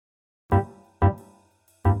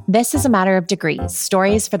This is A Matter of Degrees,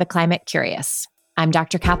 stories for the climate curious. I'm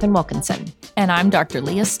Dr. Catherine Wilkinson. And I'm Dr.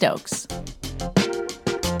 Leah Stokes.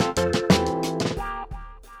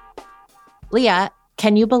 Leah,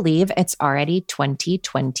 can you believe it's already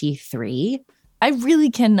 2023? I really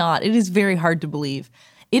cannot. It is very hard to believe.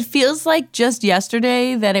 It feels like just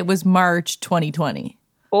yesterday that it was March 2020.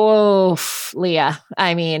 Oh, Leah.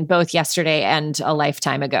 I mean, both yesterday and a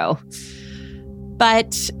lifetime ago.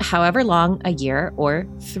 But however long a year or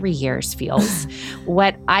 3 years feels,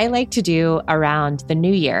 what I like to do around the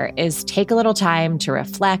new year is take a little time to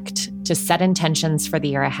reflect, to set intentions for the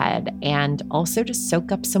year ahead, and also to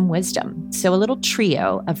soak up some wisdom. So a little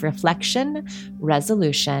trio of reflection,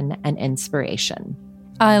 resolution, and inspiration.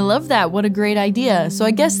 I love that. What a great idea. So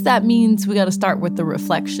I guess that means we got to start with the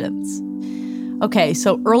reflections. Okay,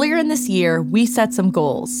 so earlier in this year, we set some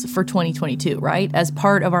goals for 2022, right? As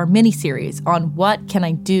part of our mini-series on what can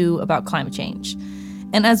I do about climate change.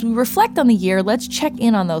 And as we reflect on the year, let's check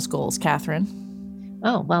in on those goals, Catherine.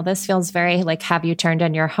 Oh, well, this feels very like, have you turned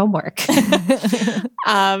in your homework?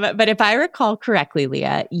 But if I recall correctly,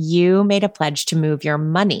 Leah, you made a pledge to move your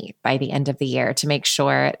money by the end of the year to make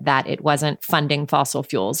sure that it wasn't funding fossil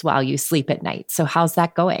fuels while you sleep at night. So how's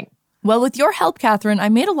that going? Well, with your help, Catherine, I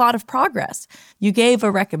made a lot of progress. You gave a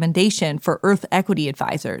recommendation for Earth Equity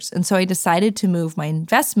Advisors, and so I decided to move my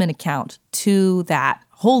investment account to that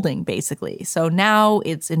holding, basically. So now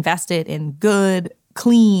it's invested in good,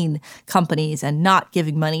 clean companies and not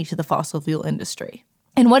giving money to the fossil fuel industry.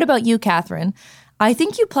 And what about you, Catherine? I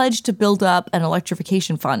think you pledged to build up an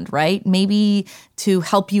electrification fund, right? Maybe to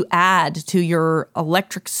help you add to your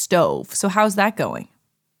electric stove. So how's that going?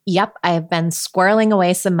 Yep, I have been squirreling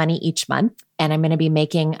away some money each month, and I'm going to be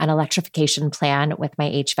making an electrification plan with my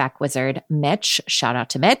HVAC wizard, Mitch. Shout out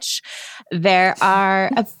to Mitch. There are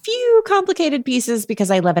a few complicated pieces because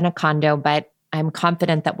I live in a condo, but I'm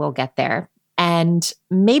confident that we'll get there. And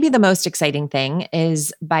maybe the most exciting thing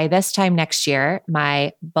is by this time next year,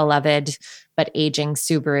 my beloved but aging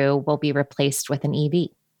Subaru will be replaced with an EV.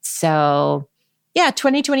 So yeah,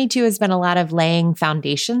 2022 has been a lot of laying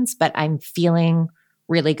foundations, but I'm feeling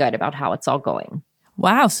really good about how it's all going.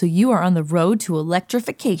 Wow, so you are on the road to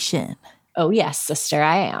electrification. Oh yes, sister,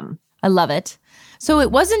 I am. I love it. So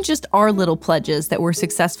it wasn't just our little pledges that were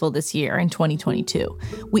successful this year in 2022.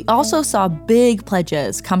 We also saw big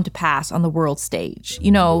pledges come to pass on the world stage.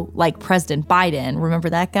 You know, like President Biden, remember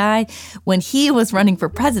that guy? When he was running for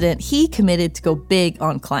president, he committed to go big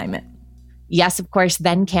on climate. Yes, of course,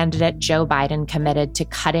 then candidate Joe Biden committed to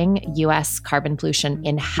cutting U.S. carbon pollution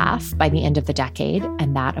in half by the end of the decade.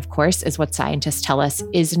 And that, of course, is what scientists tell us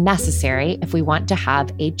is necessary if we want to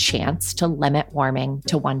have a chance to limit warming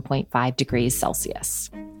to 1.5 degrees Celsius.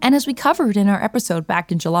 And as we covered in our episode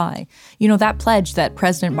back in July, you know, that pledge that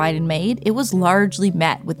President Biden made, it was largely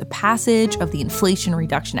met with the passage of the Inflation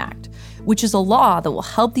Reduction Act, which is a law that will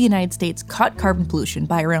help the United States cut carbon pollution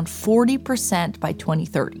by around 40% by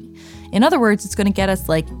 2030. In other words, it's going to get us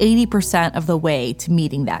like 80% of the way to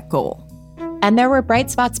meeting that goal. And there were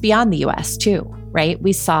bright spots beyond the U.S. too, right?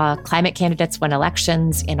 We saw climate candidates win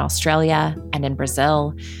elections in Australia and in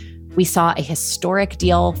Brazil. We saw a historic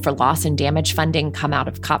deal for loss and damage funding come out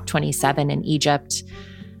of COP27 in Egypt.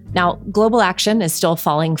 Now, global action is still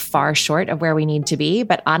falling far short of where we need to be,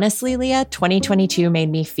 but honestly, Leah, 2022 made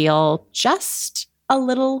me feel just a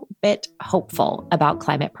little bit hopeful about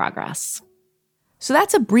climate progress. So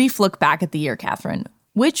that's a brief look back at the year, Catherine,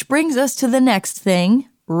 which brings us to the next thing,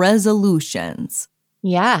 resolutions.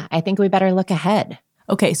 Yeah, I think we better look ahead.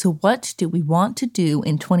 Okay, so what do we want to do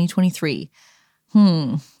in 2023?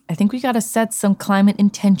 I think we got to set some climate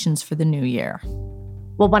intentions for the new year.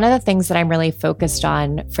 Well, one of the things that I'm really focused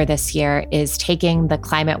on for this year is taking the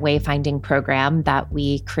climate wayfinding program that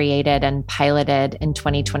we created and piloted in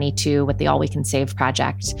 2022 with the All We Can Save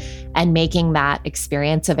project and making that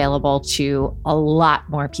experience available to a lot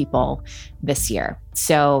more people this year.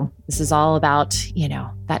 So this is all about, you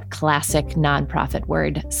know, that classic nonprofit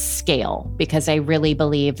word, scale, because I really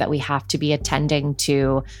believe that we have to be attending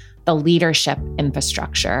to the leadership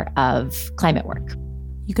infrastructure of climate work.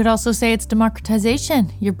 You could also say it's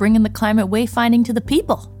democratization. You're bringing the climate wayfinding to the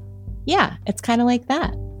people. Yeah, it's kind of like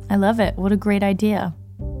that. I love it. What a great idea.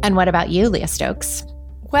 And what about you, Leah Stokes?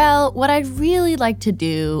 Well, what I'd really like to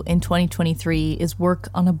do in 2023 is work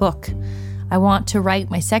on a book. I want to write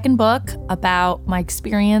my second book about my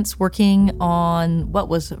experience working on what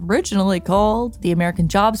was originally called the American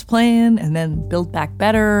Jobs Plan, and then Build Back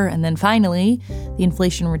Better, and then finally the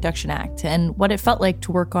Inflation Reduction Act, and what it felt like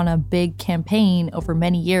to work on a big campaign over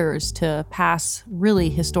many years to pass really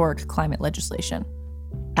historic climate legislation.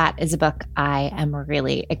 That is a book I am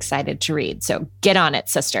really excited to read. So get on it,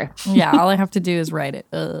 sister. Yeah, all I have to do is write it.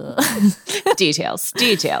 Details.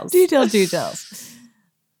 Details.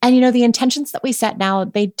 And, you know, the intentions that we set now,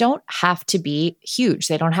 they don't have to be huge.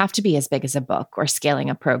 They don't have to be as big as a book or scaling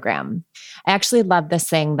a program. I actually love this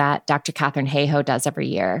thing that Dr. Katharine Hayhoe does every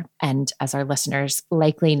year. And as our listeners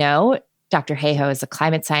likely know, Dr. Hayhoe is a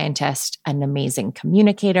climate scientist, an amazing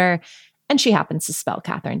communicator, and she happens to spell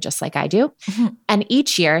Catherine just like I do. Mm-hmm. And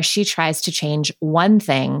each year she tries to change one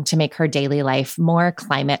thing to make her daily life more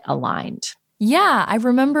climate aligned. Yeah, I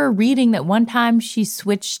remember reading that one time she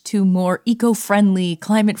switched to more eco-friendly,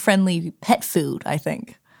 climate-friendly pet food, I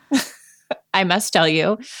think. I must tell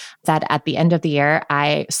you that at the end of the year,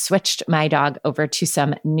 I switched my dog over to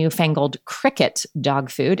some newfangled cricket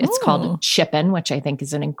dog food. It's called Chippin, which I think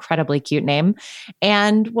is an incredibly cute name.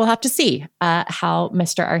 And we'll have to see how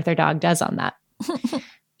Mr. Arthur Dog does on that.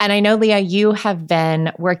 And I know, Leah, you have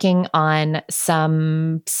been working on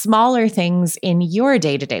some smaller things in your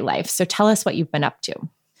day-to-day life. So tell us what you've been up to.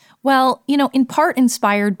 Well, you know, in part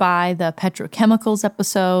inspired by the petrochemicals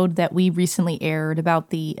episode that we recently aired about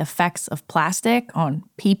the effects of plastic on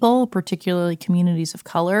people, particularly communities of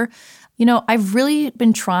color, you know, I've really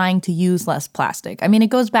been trying to use less plastic. I mean,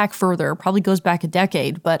 it goes back further, probably goes back a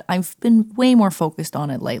decade, but I've been way more focused on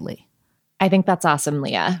it lately. I think that's awesome,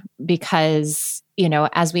 Leah, because, you know,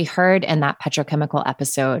 as we heard in that petrochemical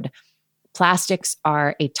episode, plastics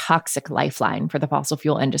are a toxic lifeline for the fossil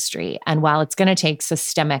fuel industry. And while it's going to take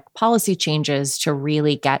systemic policy changes to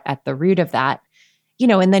really get at the root of that, you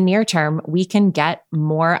know, in the near term, we can get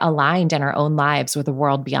more aligned in our own lives with a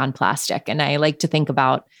world beyond plastic. And I like to think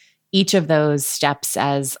about each of those steps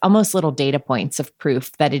as almost little data points of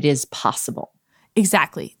proof that it is possible.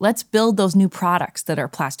 Exactly. Let's build those new products that are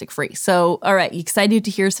plastic-free. So, all right, you excited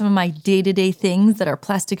to hear some of my day-to-day things that are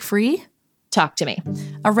plastic-free? Talk to me.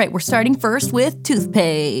 All right, we're starting first with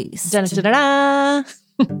toothpaste. Da-da-da-da.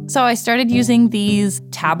 So I started using these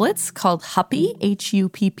tablets called Huppy,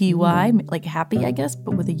 Huppy, like happy, I guess,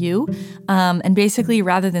 but with a U. And basically,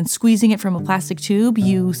 rather than squeezing it from a plastic tube,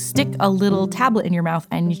 you stick a little tablet in your mouth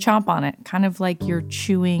and you chomp on it, kind of like you're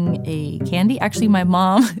chewing a candy. Actually, my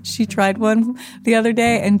mom, she tried one the other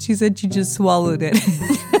day and she said she just swallowed it.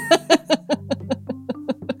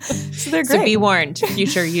 So they're great. So be warned,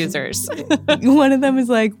 future users. One of them is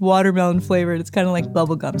like watermelon flavored. It's kind of like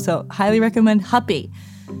bubblegum. So highly recommend Huppy.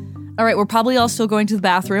 All right, we're probably all still going to the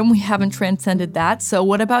bathroom. We haven't transcended that. So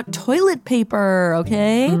what about toilet paper,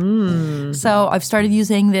 okay? So I've started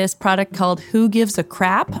using this product called Who Gives a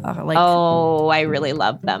Crap? Oh, I really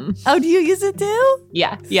love them. Oh, do you use it too?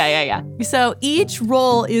 Yeah. So each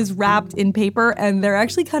roll is wrapped in paper, and they're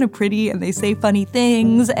actually kind of pretty, and they say funny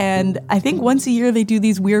things. And I think once a year they do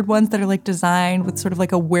these weird ones that are like designed with sort of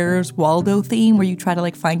like a Where's Waldo theme where you try to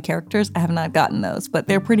like find characters. I have not gotten those, but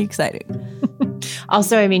they're pretty exciting.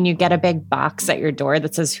 Also, I mean, you get a big box at your door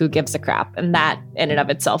that says, who gives a crap? And that in and of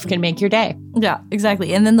itself can make your day. Yeah,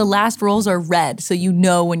 exactly. And then the last rolls are red, so you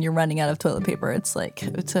know when you're running out of toilet paper. It's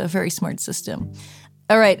a very smart system.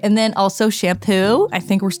 All right, and then also shampoo. I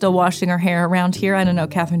think we're still washing our hair around here. I don't know,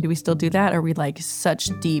 Catherine, do we still do that? Are we like such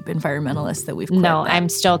deep environmentalists that we've quit No, that? I'm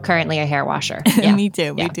still currently a hair washer. Yeah. Me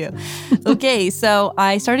too. Okay, so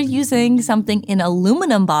I started using something in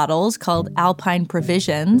aluminum bottles called Alpine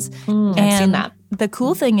Provisions. I've seen that. The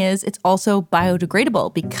cool thing is it's also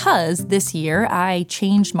biodegradable because this year I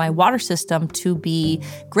changed my water system to be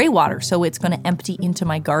gray water. So it's going to empty into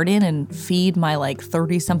my garden and feed my like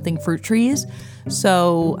 30-something fruit trees.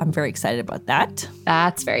 So I'm very excited about that.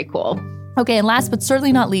 That's very cool. Okay, and last but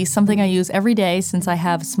certainly not least, something I use every day since I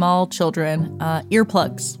have small children,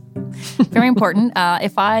 earplugs. Very important.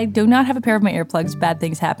 If I do not have a pair of my earplugs, bad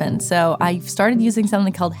things happen. So I've started using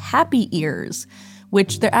something called Happy Ears,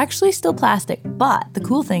 which they're actually still plastic, but the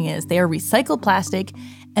cool thing is they are recycled plastic,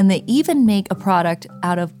 and they even make a product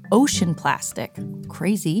out of ocean plastic.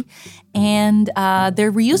 Crazy. And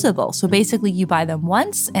they're reusable. So basically you buy them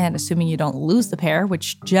once, and assuming you don't lose the pair,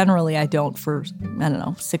 which generally I don't for,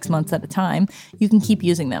 6 months at a time, you can keep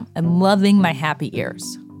using them. I'm loving my Happy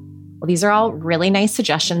Ears. Well, these are all really nice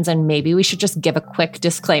suggestions, and maybe we should just give a quick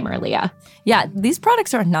disclaimer, Leah. Yeah, these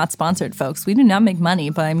products are not sponsored, folks. We do not make money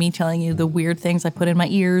by me telling you the weird things I put in my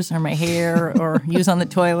ears or my hair or use on the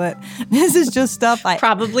toilet. This is just stuff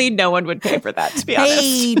Probably no one would pay for that, to be honest.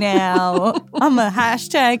 Hey, now, I'm a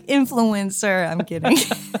hashtag influencer. I'm kidding.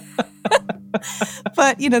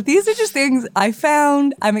 But, these are just things I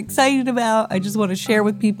found, I'm excited about. I just want to share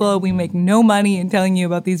with people. We make no money in telling you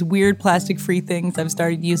about these weird plastic-free things I've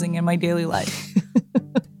started using in my daily life.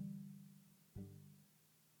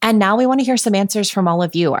 And now we want to hear some answers from all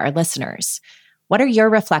of you, our listeners. What are your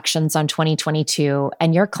reflections on 2022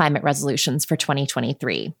 and your climate resolutions for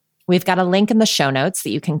 2023? We've got a link in the show notes that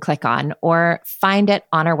you can click on or find it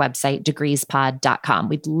on our website, degreespod.com.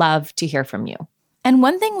 We'd love to hear from you. And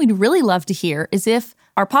one thing we'd really love to hear is if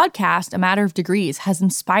our podcast, A Matter of Degrees, has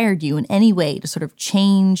inspired you in any way to sort of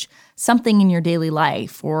change something in your daily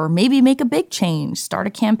life, or maybe make a big change, start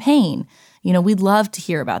a campaign. We'd love to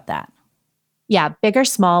hear about that. Yeah, big or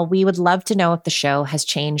small, we would love to know if the show has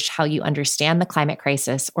changed how you understand the climate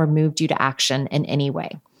crisis or moved you to action in any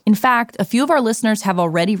way. In fact, a few of our listeners have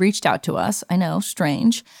already reached out to us. I know,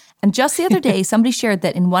 strange. And just the other day, somebody shared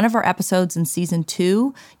that in one of our episodes in season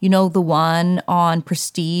 2, the one on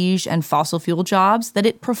prestige and fossil fuel jobs, that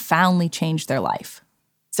it profoundly changed their life.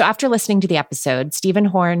 So after listening to the episode, Stephen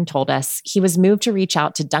Horn told us he was moved to reach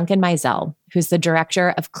out to Duncan Mizell, who's the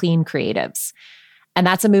director of Clean Creatives. And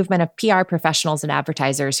that's a movement of PR professionals and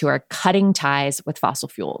advertisers who are cutting ties with fossil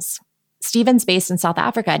fuels. Stephen's based in South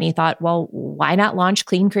Africa, and he thought, well, why not launch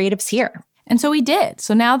Clean Creatives here? And so he did.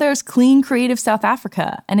 So now there's Clean Creative South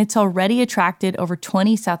Africa, and it's already attracted over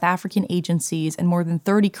 20 South African agencies and more than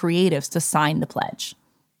 30 creatives to sign the pledge.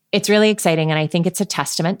 It's really exciting, and I think it's a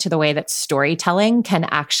testament to the way that storytelling can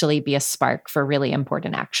actually be a spark for really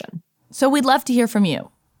important action. So we'd love to hear from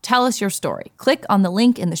you. Tell us your story. Click on the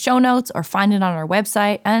link in the show notes or find it on our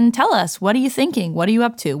website and tell us, what are you thinking? What are you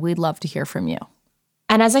up to? We'd love to hear from you.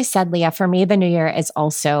 And as I said, Leah, for me, the new year is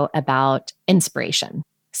also about inspiration.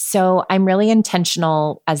 So I'm really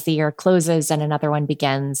intentional as the year closes and another one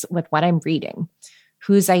begins with what I'm reading,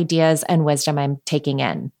 whose ideas and wisdom I'm taking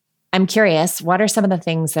in. I'm curious, what are some of the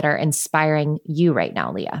things that are inspiring you right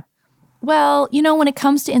now, Leah? Well, when it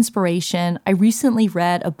comes to inspiration, I recently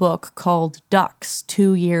read a book called Ducks,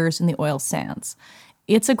 2 Years in the Oil Sands.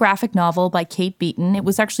 It's a graphic novel by Kate Beaton. It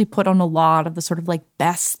was actually put on a lot of the sort of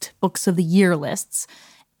best books of the year lists.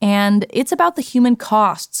 And it's about the human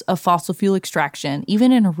costs of fossil fuel extraction,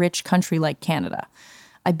 even in a rich country like Canada.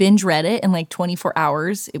 I binge read it in 24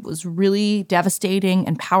 hours. It was really devastating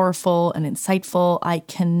and powerful and insightful. I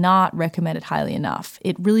cannot recommend it highly enough.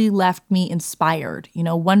 It really left me inspired,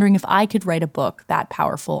 wondering if I could write a book that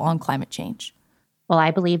powerful on climate change. Well,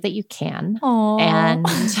 I believe that you can. Aww. And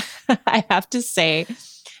I have to say,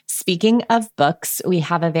 speaking of books, we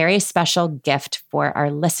have a very special gift for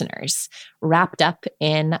our listeners wrapped up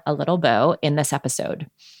in a little bow in this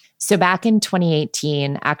episode. So back in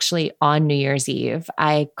 2018, actually on New Year's Eve,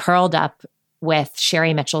 I curled up with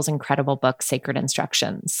Sherri Mitchell's incredible book, Sacred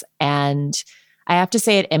Instructions. And I have to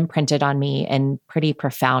say it imprinted on me in pretty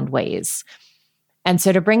profound ways. And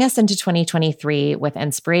so to bring us into 2023 with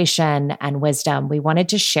inspiration and wisdom, we wanted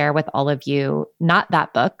to share with all of you, not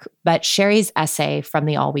that book, but Sherri's essay from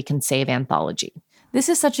the All We Can Save anthology. This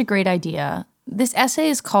is such a great idea. This essay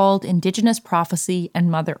is called Indigenous Prophecy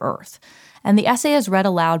and Mother Earth. And the essay is read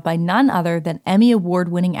aloud by none other than Emmy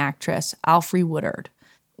Award-winning actress Alfre Woodard.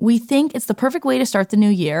 We think it's the perfect way to start the new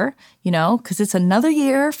year, because it's another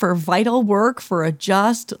year for vital work for a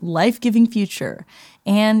just, life-giving future.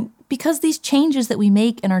 And because these changes that we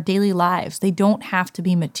make in our daily lives, they don't have to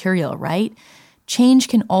be material, right? Change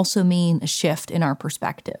can also mean a shift in our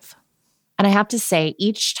perspective. And I have to say,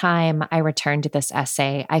 each time I return to this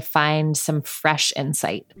essay, I find some fresh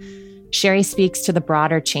insight. Sherri speaks to the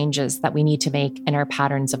broader changes that we need to make in our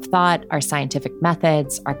patterns of thought, our scientific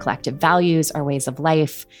methods, our collective values, our ways of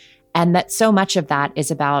life, and that so much of that is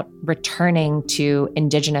about returning to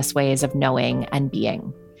Indigenous ways of knowing and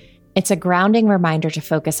being. It's a grounding reminder to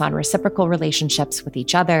focus on reciprocal relationships with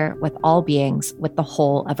each other, with all beings, with the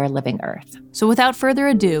whole of our living earth. So without further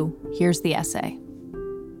ado, here's the essay.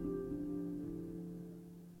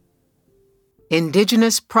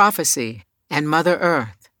 Indigenous Prophecy and Mother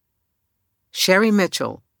Earth. Sherri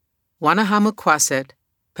Mitchell, Wanahamuquasit,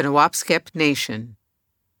 Penawapskep Nation.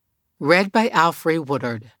 Read by Alfre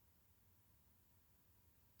Woodard.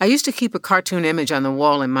 I used to keep a cartoon image on the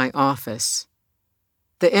wall in my office.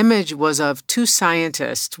 The image was of two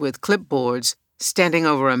scientists with clipboards standing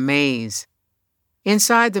over a maze.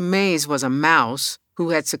 Inside the maze was a mouse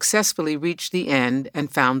who had successfully reached the end and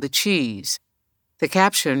found the cheese. The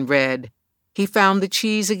caption read, "He found the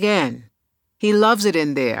cheese again. He loves it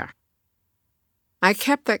in there." I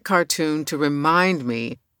kept that cartoon to remind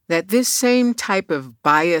me that this same type of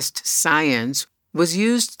biased science was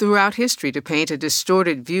used throughout history to paint a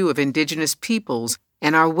distorted view of Indigenous peoples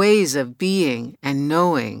and our ways of being and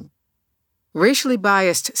knowing. Racially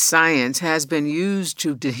biased science has been used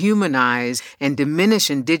to dehumanize and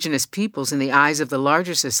diminish Indigenous peoples in the eyes of the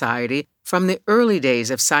larger society from the early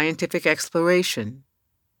days of scientific exploration.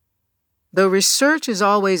 Though research is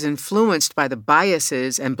always influenced by the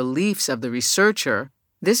biases and beliefs of the researcher,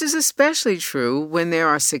 This is especially true when there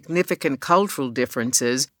are significant cultural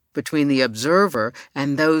differences between the observer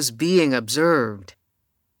and those being observed.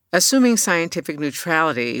 Assuming scientific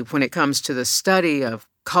neutrality when it comes to the study of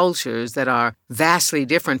cultures that are vastly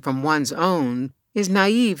different from one's own is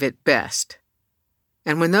naive at best.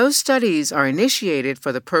 And when those studies are initiated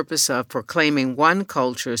for the purpose of proclaiming one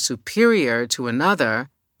culture superior to another,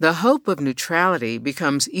 the hope of neutrality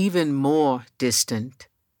becomes even more distant.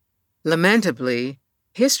 Lamentably,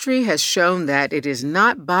 history has shown that it is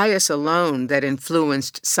not bias alone that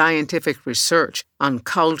influenced scientific research on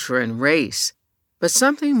culture and race, but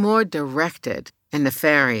something more directed and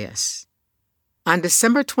nefarious. On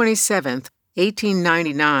December 27,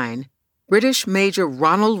 1899, British Major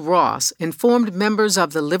Ronald Ross informed members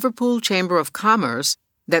of the Liverpool Chamber of Commerce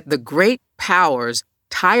that the great powers,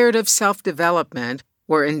 tired of self-development,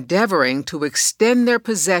 were endeavoring to extend their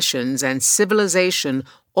possessions and civilization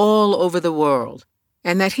all over the world,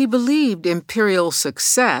 and that he believed imperial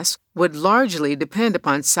success would largely depend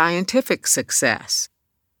upon scientific success.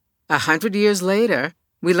 100 years later,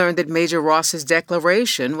 we learned that Major Ross's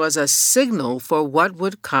declaration was a signal for what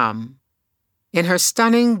would come. In her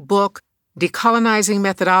stunning book, Decolonizing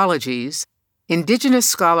Methodologies, Indigenous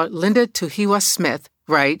scholar Linda Tuhiwa Smith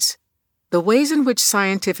writes, "The ways in which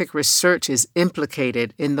scientific research is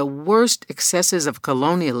implicated in the worst excesses of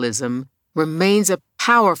colonialism remains a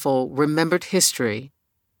powerful remembered history.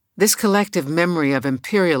 This collective memory of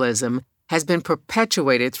imperialism has been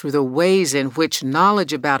perpetuated through the ways in which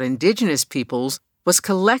knowledge about indigenous peoples was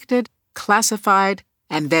collected, classified,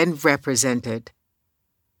 and then represented."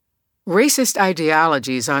 Racist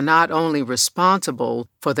ideologies are not only responsible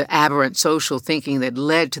for the aberrant social thinking that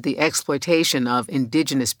led to the exploitation of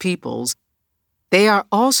indigenous peoples, they are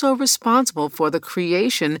also responsible for the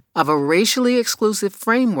creation of a racially exclusive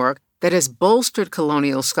framework that has bolstered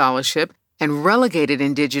colonial scholarship and relegated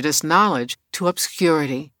indigenous knowledge to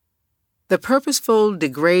obscurity. The purposeful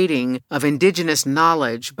degrading of indigenous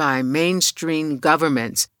knowledge by mainstream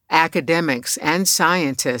governments, academics, and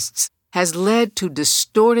scientists has led to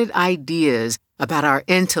distorted ideas about our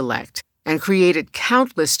intellect and created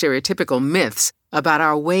countless stereotypical myths about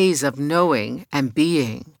our ways of knowing and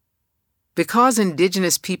being. Because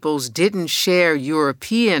indigenous peoples didn't share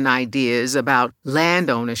European ideas about land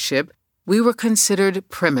ownership, we were considered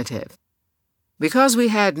primitive. Because we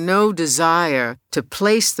had no desire to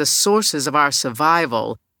place the sources of our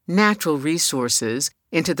survival, natural resources,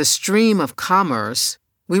 into the stream of commerce,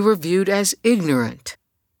 we were viewed as ignorant.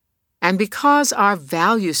 And because our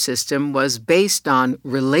value system was based on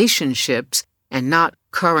relationships and not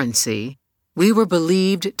currency, we were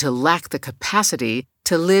believed to lack the capacity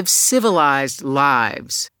to live civilized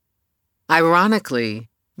lives. Ironically,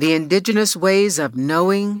 the indigenous ways of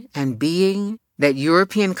knowing and being that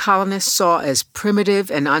European colonists saw as primitive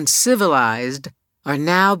and uncivilized are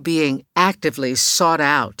now being actively sought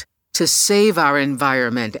out to save our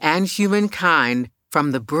environment and humankind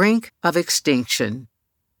from the brink of extinction.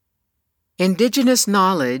 Indigenous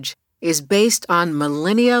knowledge is based on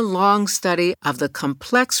millennia-long study of the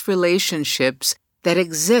complex relationships that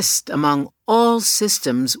exist among all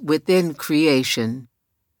systems within creation.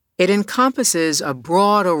 It encompasses a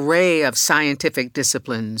broad array of scientific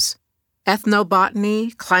disciplines: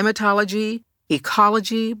 ethnobotany, climatology,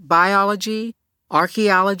 ecology, biology,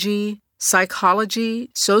 archaeology, psychology,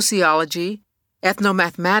 sociology,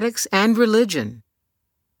 ethnomathematics, and religion.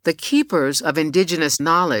 The keepers of indigenous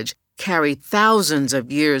knowledge carry thousands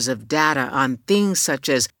of years of data on things such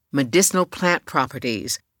as medicinal plant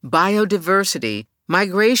properties, biodiversity,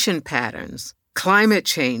 migration patterns, climate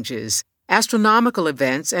changes, astronomical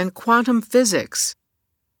events, and quantum physics.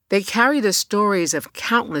 They carry the stories of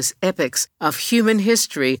countless epochs of human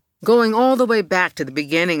history going all the way back to the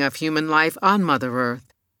beginning of human life on Mother Earth.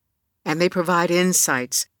 And they provide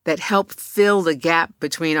insights that help fill the gap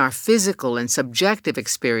between our physical and subjective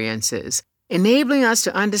experiences, enabling us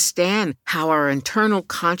to understand how our internal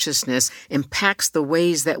consciousness impacts the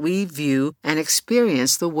ways that we view and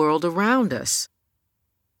experience the world around us.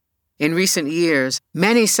 In recent years,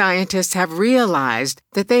 many scientists have realized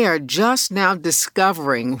that they are just now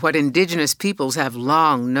discovering what indigenous peoples have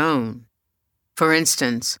long known. For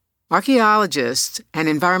instance, archaeologists and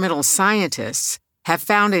environmental scientists have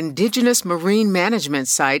found indigenous marine management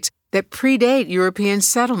sites that predate European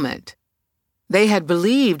settlement. They had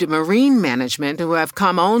believed marine management to have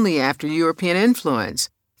come only after European influence,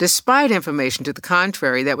 despite information to the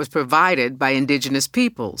contrary that was provided by indigenous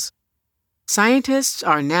peoples. Scientists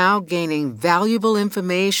are now gaining valuable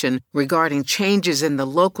information regarding changes in the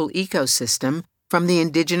local ecosystem from the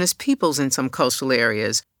indigenous peoples in some coastal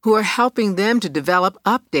areas, who are helping them to develop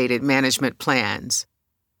updated management plans.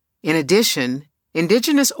 In addition,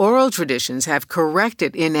 indigenous oral traditions have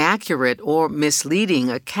corrected inaccurate or misleading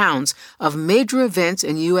accounts of major events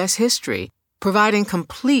in U.S. history, providing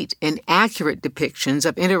complete and accurate depictions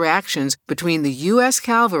of interactions between the U.S.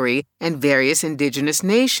 cavalry and various indigenous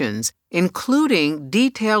nations, including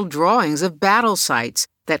detailed drawings of battle sites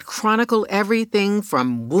that chronicle everything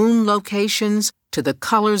from wound locations to the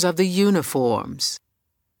colors of the uniforms.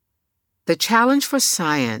 The challenge for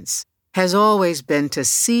science has always been to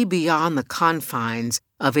see beyond the confines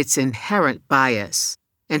of its inherent bias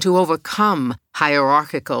and to overcome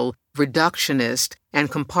hierarchical, reductionist,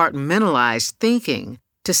 and compartmentalized thinking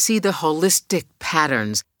to see the holistic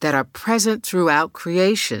patterns that are present throughout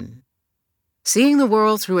creation. Seeing the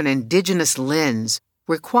world through an indigenous lens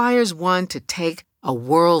requires one to take a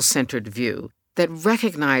world-centered view that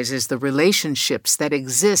recognizes the relationships that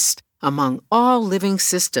exist among all living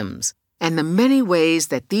systems and the many ways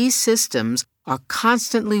that these systems are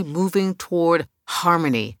constantly moving toward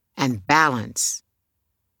harmony and balance.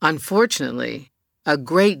 Unfortunately, a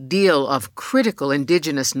great deal of critical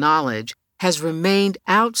indigenous knowledge has remained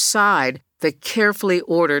outside the carefully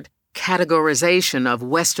ordered categorization of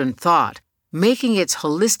Western thought, making its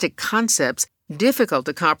holistic concepts difficult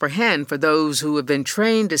to comprehend for those who have been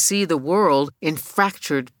trained to see the world in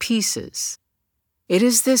fractured pieces. It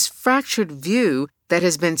is this fractured view that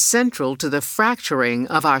has been central to the fracturing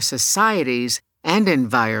of our societies and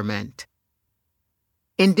environment.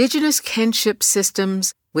 Indigenous kinship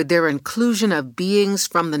systems, with their inclusion of beings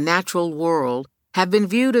from the natural world, have been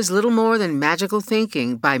viewed as little more than magical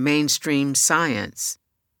thinking by mainstream science.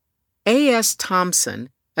 A.S. Thompson,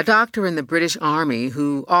 a doctor in the British Army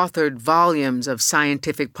who authored volumes of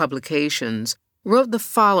scientific publications, wrote the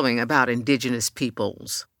following about indigenous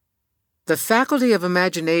peoples. The faculty of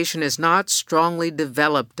imagination is not strongly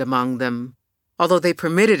developed among them, although they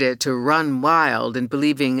permitted it to run wild in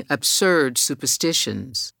believing absurd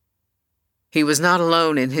superstitions. He was not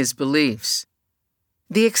alone in his beliefs.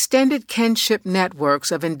 The extended kinship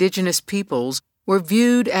networks of indigenous peoples were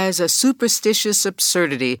viewed as a superstitious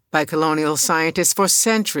absurdity by colonial scientists for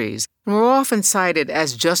centuries and were often cited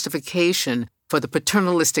as justification for the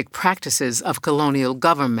paternalistic practices of colonial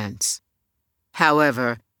governments.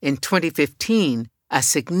 However, in 2015, a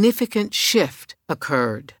significant shift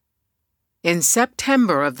occurred. In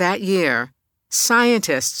September of that year,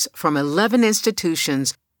 scientists from 11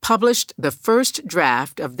 institutions published the first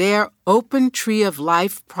draft of their Open Tree of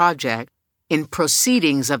Life project in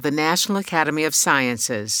Proceedings of the National Academy of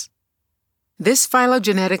Sciences. This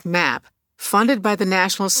phylogenetic map, funded by the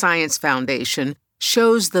National Science Foundation,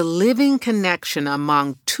 shows the living connection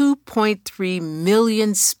among 2.3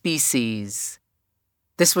 million species.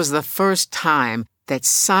 This was the first time that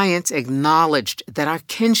science acknowledged that our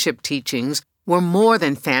kinship teachings were more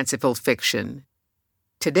than fanciful fiction.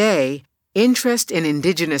 Today, interest in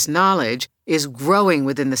indigenous knowledge is growing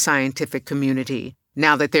within the scientific community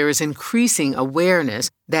now that there is increasing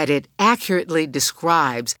awareness that it accurately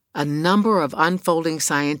describes a number of unfolding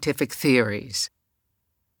scientific theories.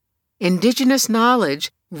 Indigenous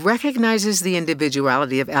knowledge recognizes the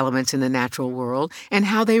individuality of elements in the natural world and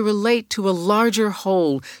how they relate to a larger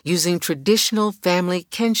whole using traditional family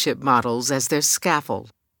kinship models as their scaffold.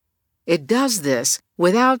 It does this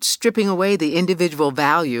without stripping away the individual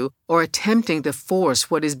value or attempting to force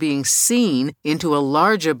what is being seen into a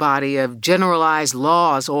larger body of generalized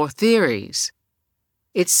laws or theories.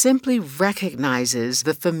 It simply recognizes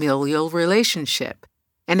the familial relationship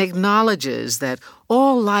and acknowledges that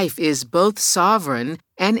all life is both sovereign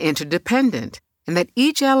and interdependent, and that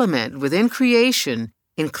each element within creation,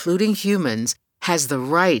 including humans, has the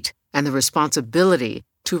right and the responsibility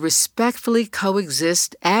to respectfully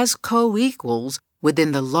coexist as co-equals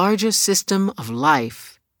within the larger system of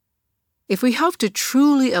life. If we hope to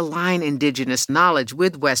truly align indigenous knowledge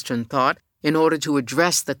with Western thought in order to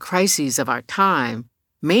address the crises of our time,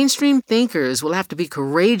 mainstream thinkers will have to be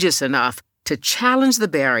courageous enough to challenge the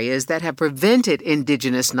barriers that have prevented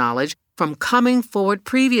indigenous knowledge from coming forward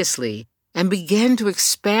previously and begin to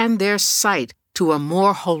expand their sight to a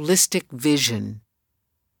more holistic vision.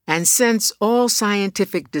 And since all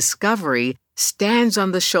scientific discovery stands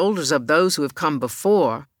on the shoulders of those who have come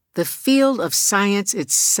before, the field of science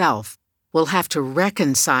itself will have to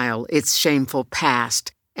reconcile its shameful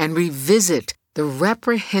past and revisit the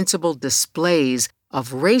reprehensible displays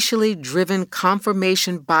of racially driven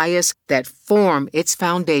confirmation bias that form its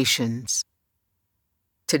foundations.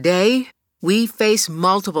 Today, we face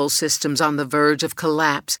multiple systems on the verge of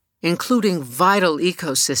collapse, including vital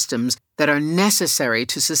ecosystems that are necessary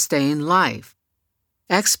to sustain life.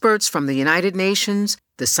 Experts from the United Nations,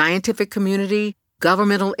 the scientific community,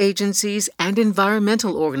 governmental agencies, and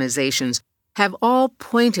environmental organizations have all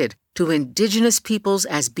pointed to indigenous peoples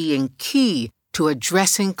as being key to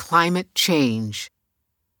addressing climate change.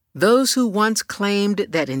 Those who once claimed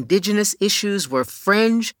that indigenous issues were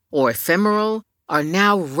fringe or ephemeral are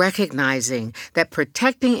now recognizing that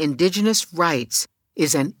protecting indigenous rights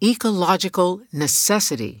is an ecological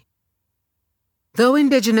necessity. Though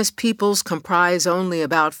indigenous peoples comprise only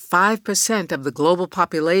about 5% of the global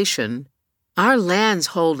population, our lands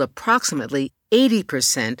hold approximately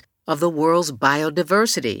 80% of the world's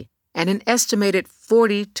biodiversity and an estimated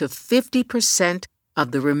 40 to 50%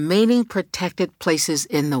 of the remaining protected places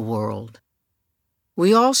in the world.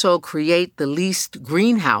 We also create the least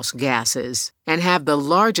greenhouse gases and have the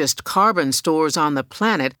largest carbon stores on the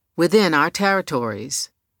planet within our territories.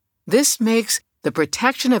 This makes the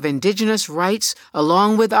protection of indigenous rights,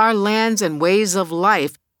 along with our lands and ways of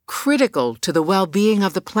life, critical to the well-being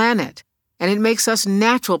of the planet, and it makes us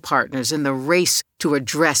natural partners in the race to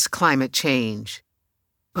address climate change.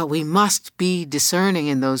 But we must be discerning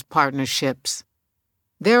in those partnerships.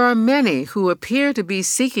 There are many who appear to be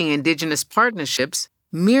seeking indigenous partnerships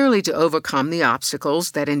merely to overcome the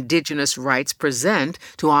obstacles that indigenous rights present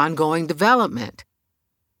to ongoing development.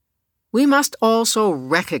 We must also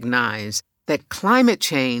recognize that climate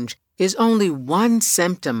change is only one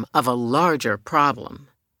symptom of a larger problem.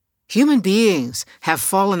 Human beings have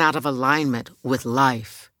fallen out of alignment with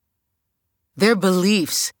life. Their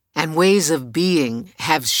beliefs and ways of being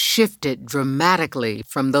have shifted dramatically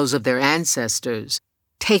from those of their ancestors,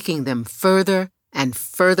 taking them further and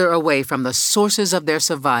further away from the sources of their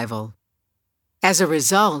survival. As a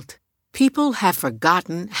result, people have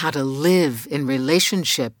forgotten how to live in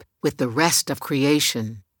relationship with the rest of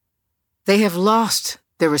creation. They have lost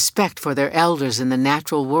their respect for their elders in the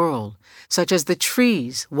natural world, such as the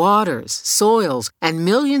trees, waters, soils, and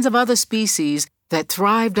millions of other species that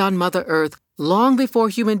thrived on Mother Earth long before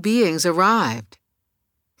human beings arrived.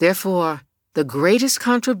 Therefore, the greatest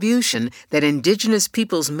contribution that indigenous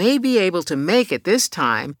peoples may be able to make at this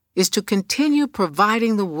time is to continue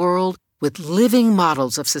providing the world with living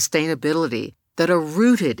models of sustainability that are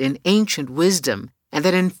rooted in ancient wisdom and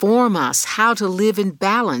that inform us how to live in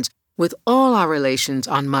balance with all our relations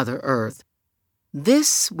on Mother Earth.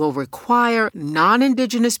 This will require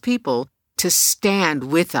non-indigenous people to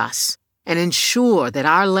stand with us and ensure that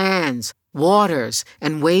our lands, waters,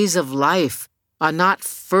 and ways of life are not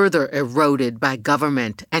further eroded by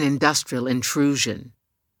government and industrial intrusion.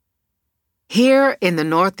 Here in the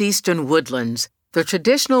northeastern woodlands, the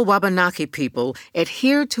traditional Wabanaki people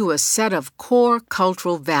adhere to a set of core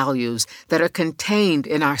cultural values that are contained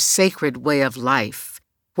in our sacred way of life,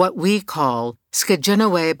 what we call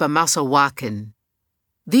Skajanawe Bamasawakin.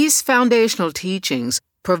 These foundational teachings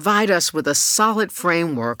provide us with a solid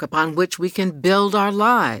framework upon which we can build our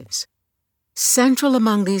lives. Central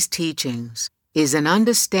among these teachings is an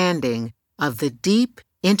understanding of the deep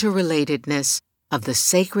interrelatedness of the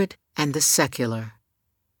sacred and the secular.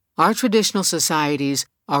 Our traditional societies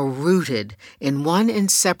are rooted in one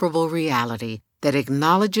inseparable reality that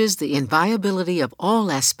acknowledges the inviolability of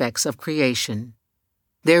all aspects of creation.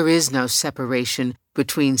 There is no separation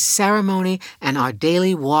between ceremony and our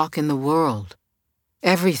daily walk in the world.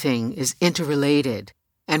 Everything is interrelated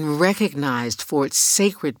and recognized for its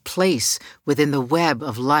sacred place within the web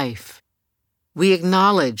of life. We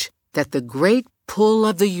acknowledge that the great pull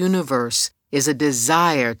of the universe is a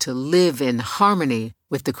desire to live in harmony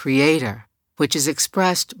with the Creator, which is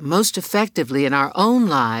expressed most effectively in our own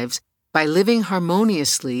lives by living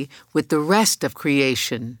harmoniously with the rest of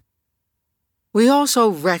creation. We also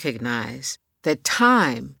recognize that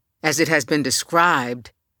time, as it has been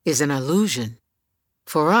described, is an illusion.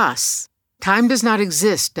 For us, time does not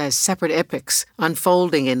exist as separate epochs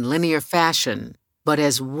unfolding in linear fashion, but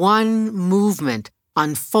as one movement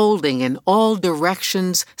unfolding in all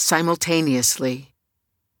directions simultaneously.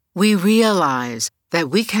 We realize that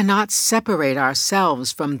we cannot separate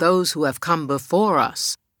ourselves from those who have come before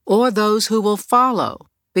us or those who will follow,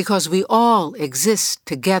 because we all exist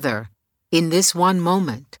together in this one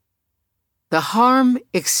moment. The harm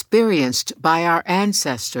experienced by our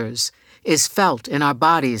ancestors is felt in our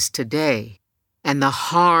bodies today, and the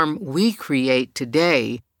harm we create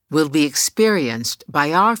today will be experienced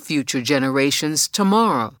by our future generations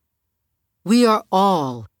tomorrow. We are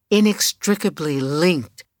all inextricably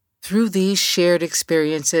linked through these shared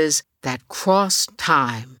experiences that cross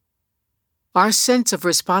time. Our sense of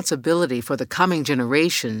responsibility for the coming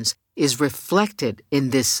generations is reflected in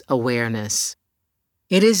this awareness.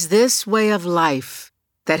 It is this way of life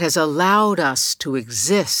that has allowed us to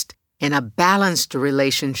exist in a balanced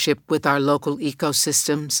relationship with our local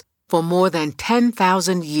ecosystems for more than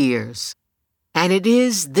 10,000 years. And it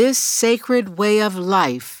is this sacred way of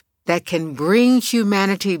life that can bring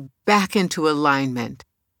humanity back into alignment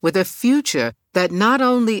with a future that not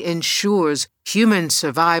only ensures human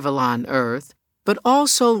survival on Earth, but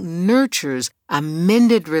also nurtures a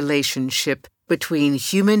mended relationship between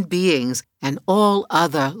human beings and all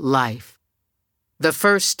other life. The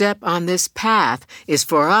first step on this path is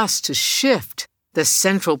for us to shift the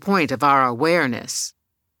central point of our awareness.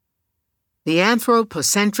 The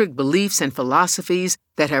anthropocentric beliefs and philosophies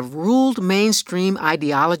that have ruled mainstream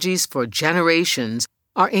ideologies for generations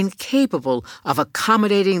are incapable of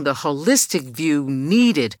accommodating the holistic view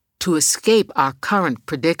needed to escape our current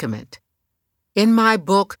predicament. In my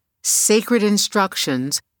book, Sacred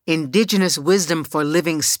Instructions, Indigenous Wisdom for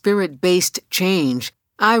Living Spirit-Based Change,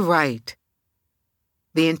 I write,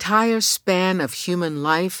 "The entire span of human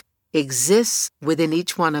life exists within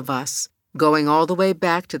each one of us, going all the way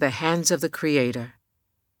back to the hands of the Creator.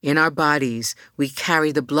 In our bodies, we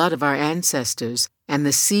carry the blood of our ancestors and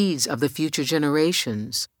the seeds of the future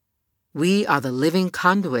generations. We are the living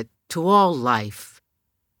conduit to all life."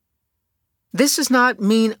 This does not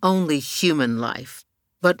mean only human life,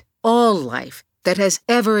 but all life that has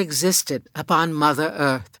ever existed upon Mother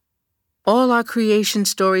Earth. All our creation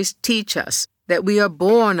stories teach us that we are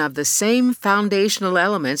born of the same foundational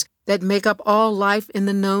elements that make up all life in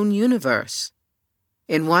the known universe.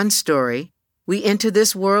 In one story, we enter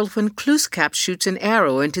this world when Glooskap shoots an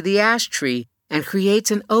arrow into the ash tree and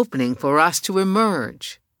creates an opening for us to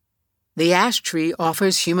emerge. The ash tree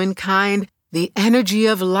offers humankind the energy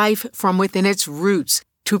of life from within its roots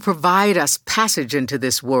to provide us passage into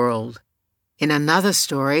this world. In another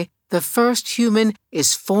story, the first human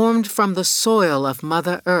is formed from the soil of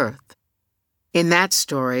Mother Earth. In that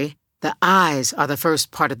story, the eyes are the first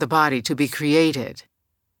part of the body to be created.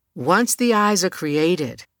 Once the eyes are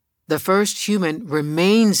created, the first human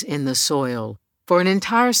remains in the soil for an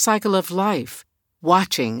entire cycle of life,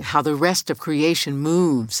 watching how the rest of creation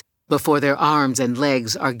moves before their arms and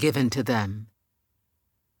legs are given to them.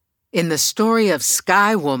 In the story of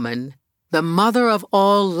Sky Woman, the mother of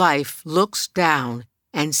all life looks down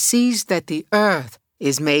and sees that the earth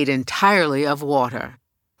is made entirely of water,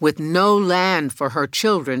 with no land for her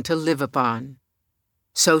children to live upon.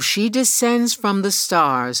 So she descends from the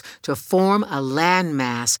stars to form a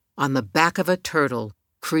landmass on the back of a turtle,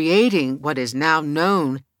 creating what is now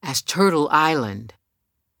known as Turtle Island.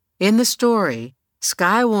 In the story,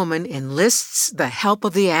 Sky Woman enlists the help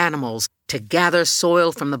of the animals to gather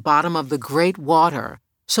soil from the bottom of the great water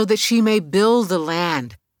so that she may build the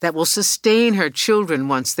land that will sustain her children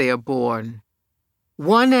once they are born.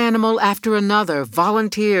 One animal after another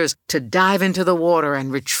volunteers to dive into the water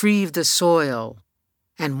and retrieve the soil.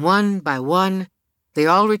 And one by one, they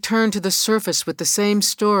all return to the surface with the same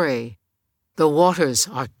story. The waters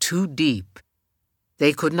are too deep.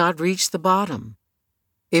 They could not reach the bottom.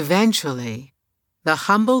 Eventually, the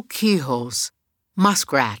humble Quijos,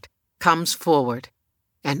 muskrat, comes forward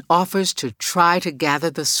and offers to try to gather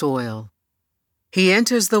the soil. He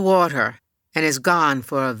enters the water and is gone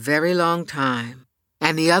for a very long time,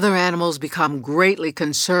 and the other animals become greatly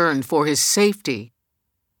concerned for his safety.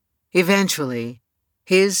 Eventually,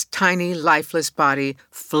 his tiny, lifeless body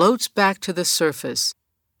floats back to the surface,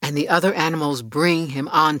 and the other animals bring him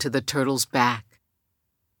onto the turtle's back.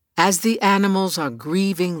 As the animals are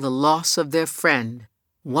grieving the loss of their friend,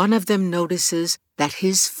 one of them notices that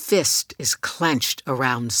his fist is clenched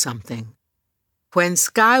around something. When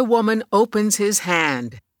Sky Woman opens his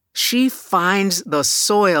hand, she finds the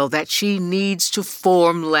soil that she needs to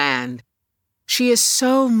form land. She is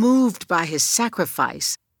so moved by his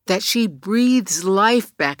sacrifice that she breathes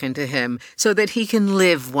life back into him so that he can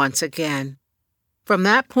live once again. From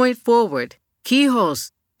that point forward,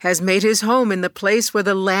 Quijos has made his home in the place where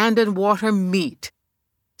the land and water meet.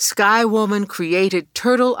 Sky Woman created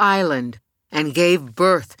Turtle Island and gave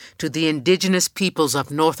birth to the indigenous peoples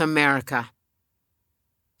of North America.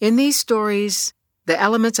 In these stories, the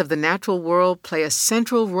elements of the natural world play a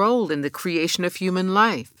central role in the creation of human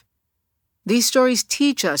life. These stories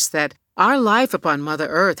teach us that our life upon Mother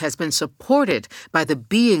Earth has been supported by the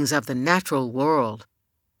beings of the natural world.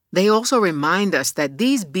 They also remind us that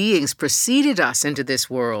these beings preceded us into this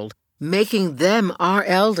world, making them our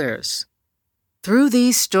elders. Through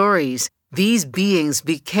these stories, these beings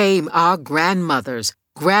became our grandmothers,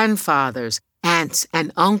 grandfathers, aunts,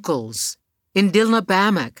 and uncles. In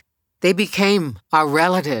Dilnabamak, they became our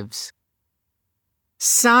relatives.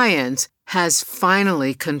 Science has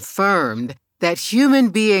finally confirmed that human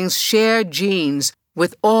beings share genes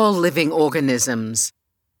with all living organisms.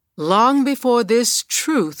 Long before this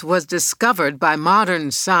truth was discovered by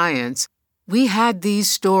modern science, we had these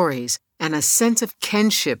stories and a sense of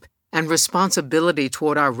kinship and responsibility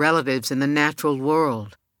toward our relatives in the natural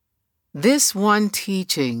world. This one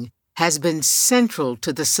teaching has been central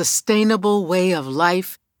to the sustainable way of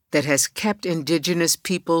life that has kept indigenous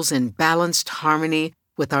peoples in balanced harmony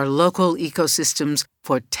with our local ecosystems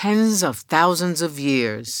for tens of thousands of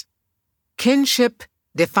years. Kinship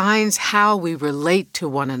defines how we relate to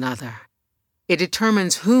one another. It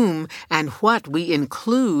determines whom and what we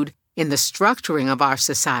include in the structuring of our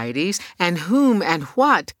societies and whom and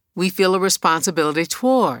what we feel a responsibility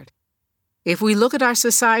toward. If we look at our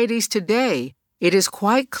societies today, it is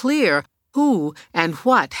quite clear who and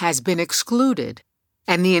what has been excluded,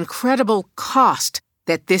 and the incredible cost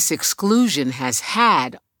that this exclusion has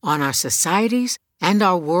had on our societies and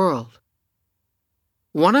our world.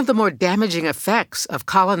 One of the more damaging effects of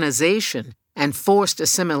colonization and forced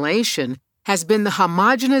assimilation has been the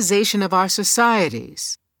homogenization of our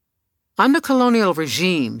societies. Under colonial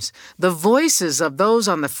regimes, the voices of those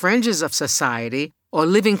on the fringes of society or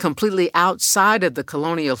living completely outside of the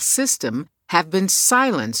colonial system have been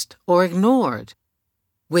silenced or ignored.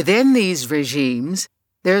 Within these regimes,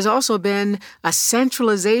 there has also been a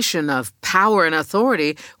centralization of power and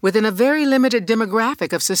authority within a very limited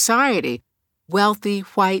demographic of society, wealthy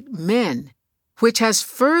white men, which has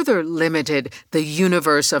further limited the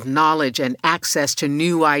universe of knowledge and access to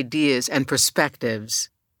new ideas and perspectives.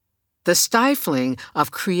 The stifling of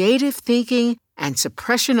creative thinking and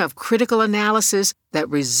suppression of critical analysis that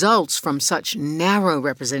results from such narrow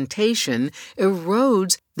representation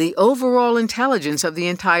erodes the overall intelligence of the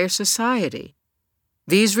entire society.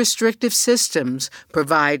 These restrictive systems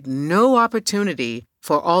provide no opportunity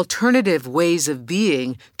for alternative ways of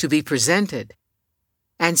being to be presented.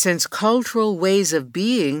 And since cultural ways of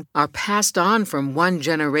being are passed on from one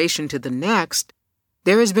generation to the next,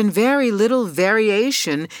 there has been very little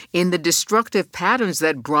variation in the destructive patterns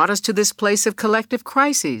that brought us to this place of collective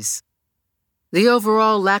crises. The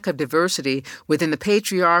overall lack of diversity within the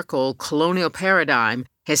patriarchal colonial paradigm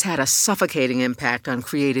has had a suffocating impact on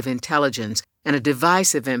creative intelligence and a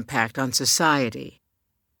divisive impact on society.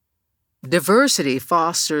 Diversity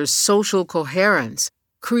fosters social coherence,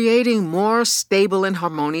 creating more stable and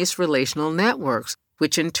harmonious relational networks,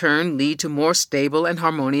 which in turn lead to more stable and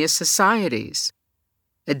harmonious societies.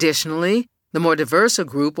 Additionally, the more diverse a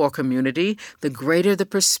group or community, the greater the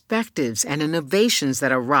perspectives and innovations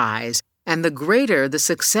that arise, and the greater the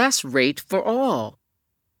success rate for all.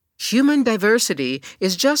 Human diversity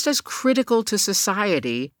is just as critical to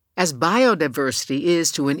society as biodiversity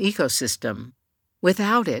is to an ecosystem.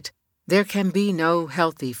 Without it, there can be no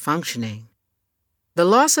healthy functioning. The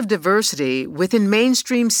loss of diversity within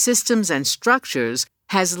mainstream systems and structures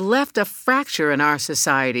has left a fracture in our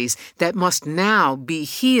societies that must now be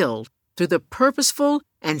healed through the purposeful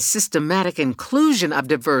and systematic inclusion of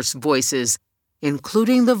diverse voices,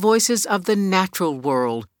 including the voices of the natural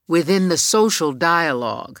world within the social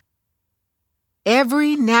dialogue.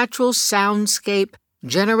 Every natural soundscape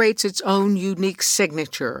generates its own unique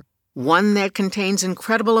signature, one that contains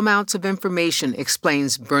incredible amounts of information,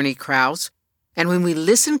 explains Bernie Krause. And when we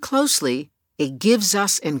listen closely, it gives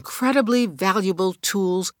us incredibly valuable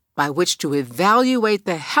tools by which to evaluate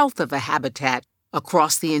the health of a habitat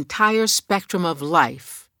across the entire spectrum of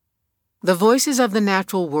life. The voices of the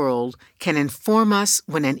natural world can inform us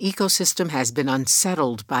when an ecosystem has been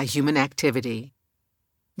unsettled by human activity.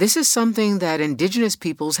 This is something that indigenous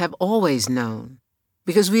peoples have always known,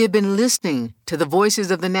 because we have been listening to the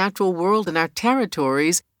voices of the natural world in our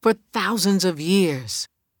territories for thousands of years.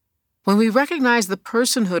 When we recognize the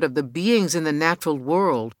personhood of the beings in the natural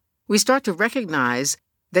world, we start to recognize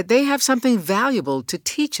that they have something valuable to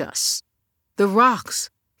teach us. The rocks,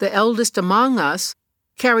 the eldest among us,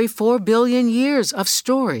 carry 4 billion years of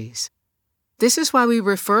stories. This is why we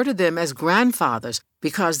refer to them as grandfathers,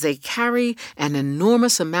 because they carry an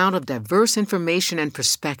enormous amount of diverse information and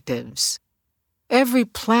perspectives. Every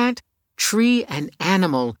plant, tree, and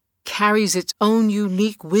animal carries its own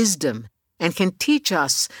unique wisdom and can teach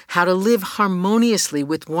us how to live harmoniously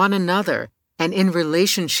with one another and in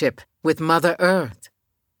relationship with Mother Earth.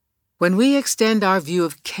 When we extend our view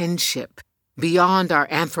of kinship beyond our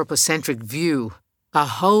anthropocentric view, a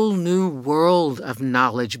whole new world of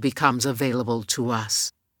knowledge becomes available to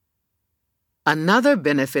us. Another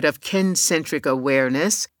benefit of kin-centric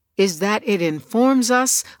awareness is that it informs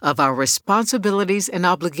us of our responsibilities and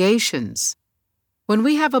obligations. When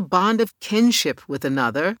we have a bond of kinship with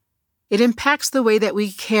another, it impacts the way that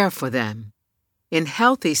we care for them. In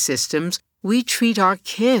healthy systems, we treat our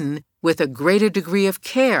kin with a greater degree of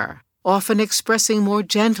care, often expressing more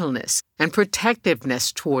gentleness and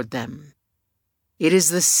protectiveness toward them. It is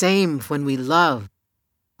the same when we love.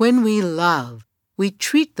 When we love, we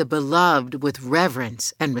treat the beloved with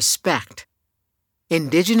reverence and respect.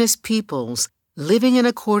 Indigenous peoples living in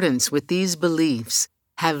accordance with these beliefs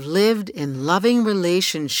have lived in loving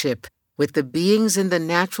relationship with the beings in the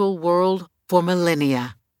natural world for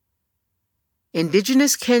millennia.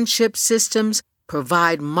 Indigenous kinship systems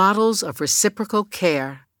provide models of reciprocal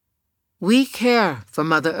care. We care for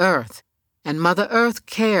Mother Earth, and Mother Earth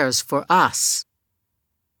cares for us.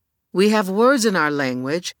 We have words in our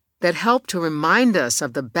language that help to remind us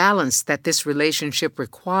of the balance that this relationship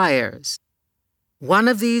requires. One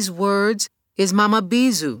of these words is Mama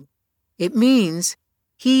Bizu. It means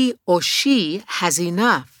he or she has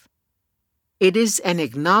enough. It is an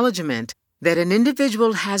acknowledgement that an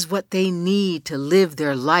individual has what they need to live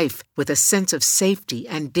their life with a sense of safety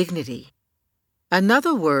and dignity.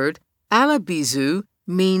 Another word, Alabizu,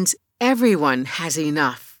 means everyone has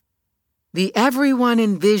enough. The everyone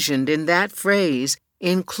envisioned in that phrase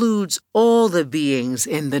includes all the beings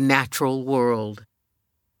in the natural world.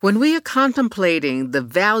 When we are contemplating the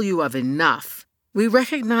value of enough, we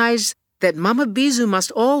recognize that Mama Bizu must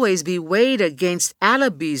always be weighed against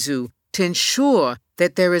Alabizu to ensure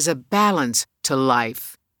that there is a balance to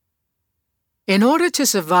life. In order to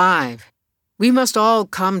survive, we must all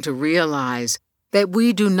come to realize that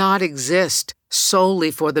we do not exist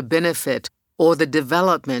solely for the benefit or the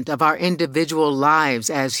development of our individual lives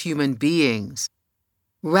as human beings.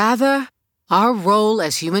 Rather, our role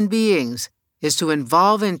as human beings is to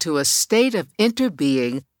evolve into a state of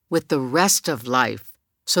interbeing with the rest of life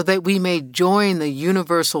so that we may join the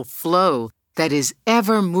universal flow that is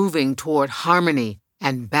ever moving toward harmony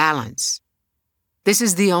and balance. This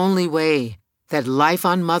is the only way that life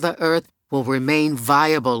on Mother Earth will remain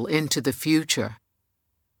viable into the future.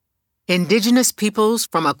 Indigenous peoples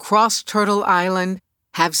from across Turtle Island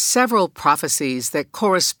have several prophecies that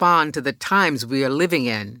correspond to the times we are living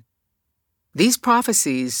in. These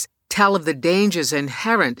prophecies tell of the dangers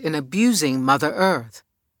inherent in abusing Mother Earth.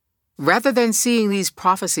 Rather than seeing these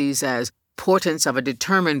prophecies as portents of a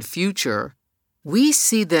determined future, we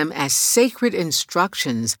see them as sacred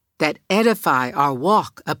instructions that edify our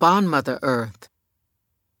walk upon Mother Earth.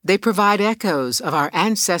 They provide echoes of our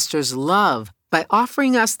ancestors' love by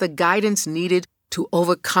offering us the guidance needed to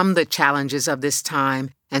overcome the challenges of this time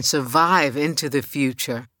and survive into the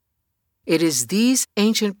future. It is these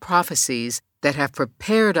ancient prophecies that have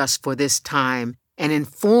prepared us for this time and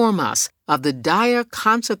inform us of the dire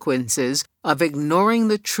consequences of ignoring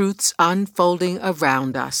the truths unfolding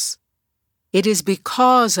around us. It is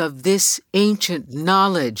because of this ancient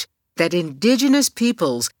knowledge that indigenous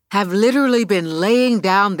peoples have literally been laying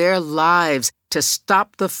down their lives to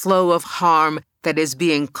stop the flow of harm that is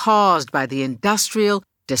being caused by the industrial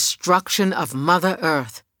destruction of Mother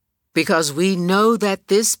Earth, because we know that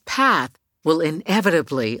this path will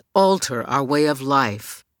inevitably alter our way of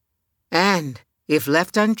life. And, if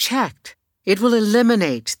left unchecked, it will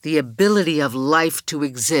eliminate the ability of life to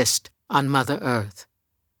exist on Mother Earth.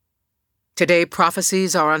 Today,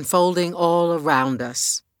 prophecies are unfolding all around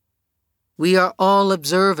us. We are all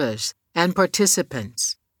observers and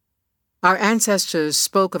participants. Our ancestors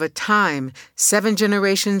spoke of a time 7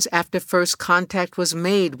 generations after first contact was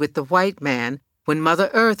made with the white man when Mother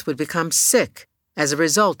Earth would become sick as a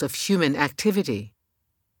result of human activity.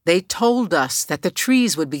 They told us that the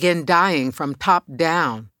trees would begin dying from top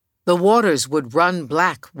down, the waters would run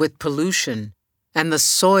black with pollution, and the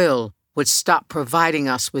soil would stop providing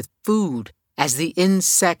us with food as the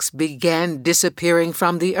insects began disappearing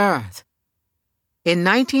from the earth. In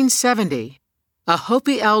 1970, a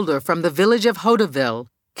Hopi elder from the village of Hodaville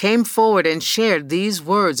came forward and shared these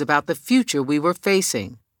words about the future we were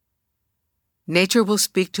facing. Nature will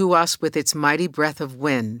speak to us with its mighty breath of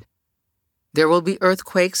wind. There will be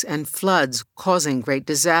earthquakes and floods causing great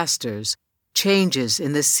disasters, changes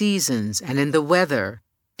in the seasons and in the weather,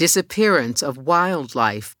 disappearance of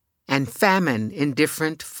wildlife, and famine in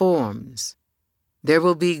different forms. There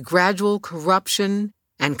will be gradual corruption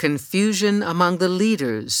and confusion among the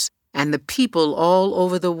leaders and the people all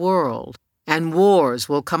over the world, and wars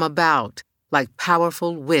will come about like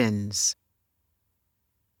powerful winds.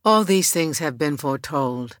 All these things have been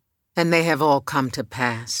foretold, and they have all come to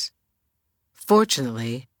pass.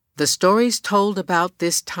 Fortunately, the stories told about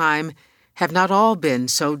this time have not all been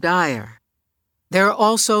so dire. There are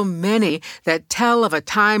also many that tell of a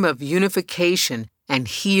time of unification and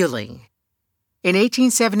healing. In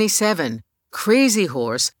 1877, Crazy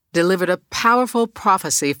Horse delivered a powerful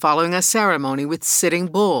prophecy following a ceremony with Sitting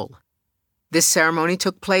Bull. This ceremony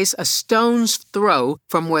took place a stone's throw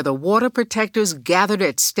from where the water protectors gathered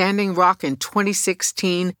at Standing Rock in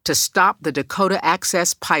 2016 to stop the Dakota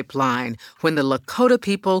Access Pipeline, when the Lakota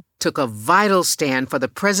people took a vital stand for the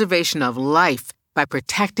preservation of life by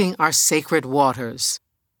protecting our sacred waters.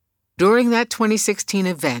 During that 2016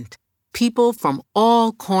 event, people from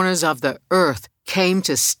all corners of the earth came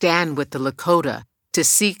to stand with the Lakota to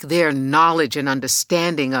seek their knowledge and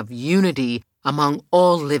understanding of unity among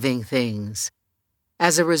all living things.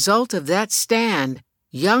 As a result of that stand,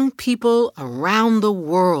 young people around the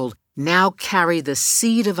world now carry the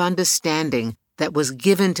seed of understanding that was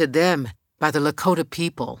given to them by the Lakota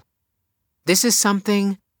people. This is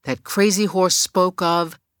something that Crazy Horse spoke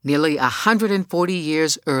of nearly 140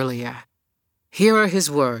 years earlier. Here are his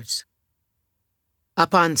words.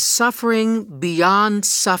 Upon suffering beyond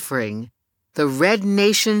suffering, the Red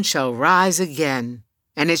Nation shall rise again,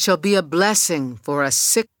 and it shall be a blessing for a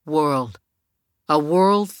sick world, a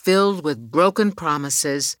world filled with broken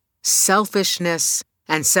promises, selfishness,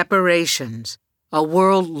 and separations, a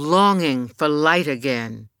world longing for light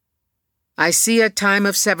again. I see a time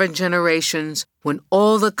of 7 generations when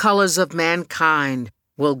all the colors of mankind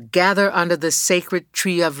will gather under the sacred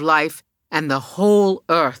tree of life, and the whole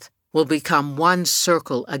earth will become one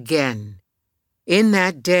circle again. In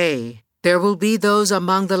that day, there will be those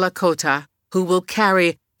among the Lakota who will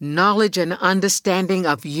carry knowledge and understanding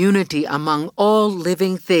of unity among all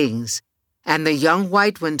living things, and the young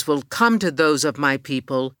white ones will come to those of my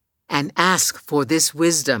people and ask for this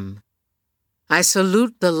wisdom. I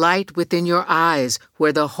salute the light within your eyes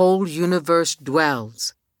where the whole universe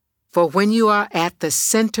dwells. For when you are at the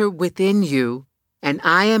center within you, and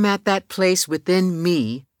I am at that place within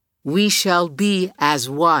me, we shall be as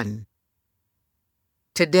one.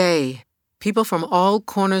 Today, people from all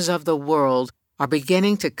corners of the world are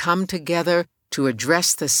beginning to come together to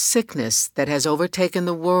address the sickness that has overtaken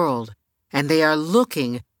the world, and they are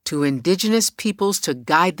looking to indigenous peoples to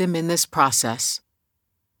guide them in this process.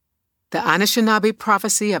 The Anishinaabe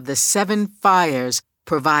prophecy of the 7 fires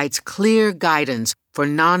provides clear guidance for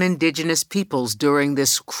non-indigenous peoples during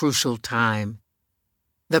this crucial time.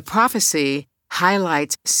 The prophecy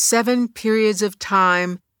highlights 7 periods of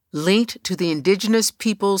time linked to the indigenous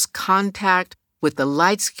people's contact with the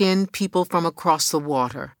light-skinned people from across the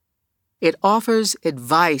water. It offers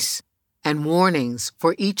advice and warnings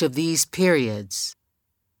for each of these periods.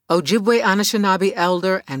 Ojibwe Anishinaabe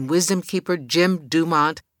elder and wisdom keeper Jim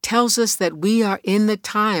Dumont tells us that we are in the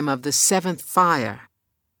time of the 7th fire.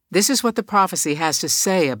 This is what the prophecy has to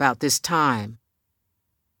say about this time.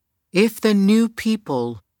 If the new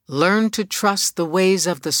people learn to trust the ways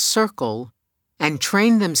of the circle and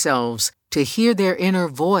train themselves to hear their inner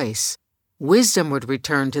voice, wisdom would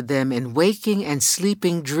return to them in waking and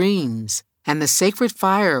sleeping dreams, and the sacred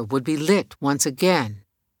fire would be lit once again.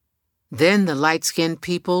 Then the light-skinned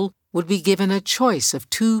people would be given a choice of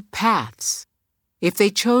 2 paths. If they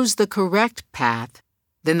chose the correct path,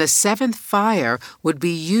 then the 7th fire would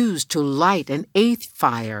be used to light an 8th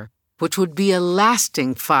fire, which would be a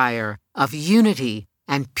lasting fire of unity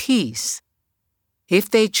and peace. If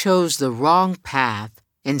they chose the wrong path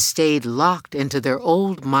and stayed locked into their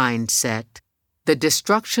old mindset, the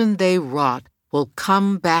destruction they wrought will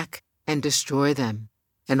come back and destroy them,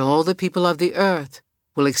 and all the people of the earth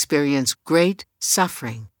will experience great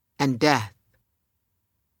suffering and death.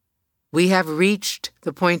 We have reached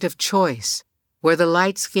the point of choice where the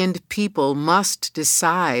light-skinned people must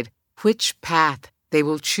decide which path they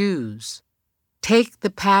will choose. Take the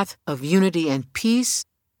path of unity and peace,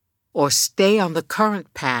 or stay on the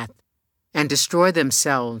current path and destroy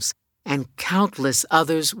themselves and countless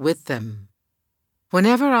others with them.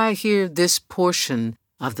 Whenever I hear this portion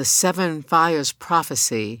of the 7 fires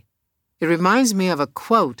prophecy, it reminds me of a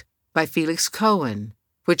quote by Felix Cohen,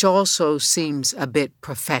 which also seems a bit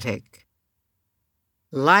prophetic.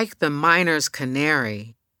 Like the miner's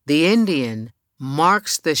canary, the Indian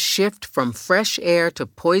marks the shift from fresh air to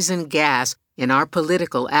poison gas in our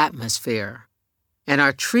political atmosphere. And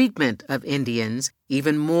our treatment of Indians,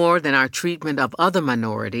 even more than our treatment of other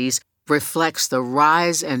minorities, reflects the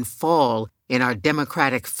rise and fall in our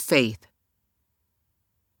democratic faith.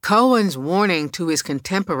 Cohen's warning to his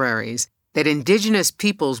contemporaries that indigenous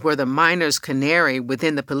peoples were the miner's canary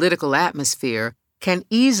within the political atmosphere can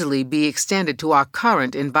easily be extended to our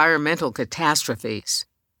current environmental catastrophes.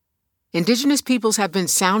 Indigenous peoples have been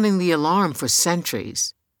sounding the alarm for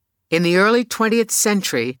centuries. In the early 20th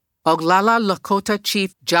century, Oglala Lakota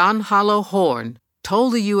chief John Hollow Horn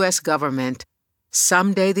told the U.S. government,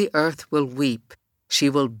 "Someday the earth will weep. She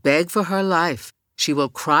will beg for her life. She will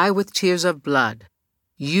cry with tears of blood.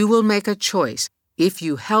 You will make a choice. If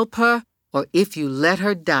you help her, or if you let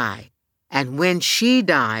her die, and when she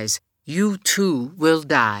dies, you too will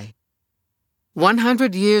die.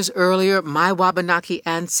 100 years earlier, my Wabanaki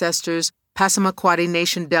ancestors, Passamaquoddy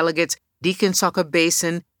Nation delegates Deacon Socker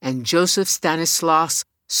Basin and Joseph Stanislaus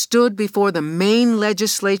stood before the Maine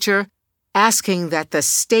legislature asking that the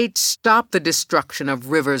state stop the destruction of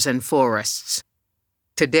rivers and forests.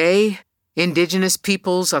 Today, Indigenous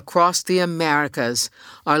peoples across the Americas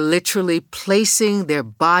are literally placing their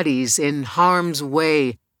bodies in harm's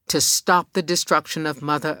way to stop the destruction of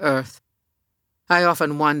Mother Earth. I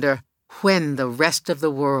often wonder when the rest of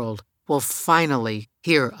the world will finally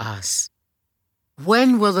hear us.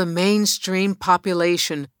 When will the mainstream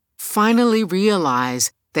population finally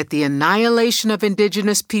realize that the annihilation of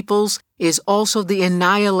Indigenous peoples is also the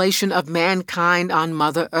annihilation of mankind on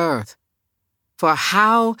Mother Earth? For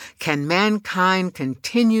how can mankind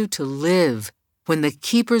continue to live when the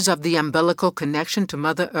keepers of the umbilical connection to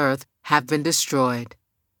Mother Earth have been destroyed?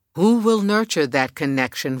 Who will nurture that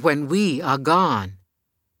connection when we are gone?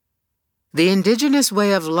 The Indigenous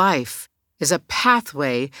way of life is a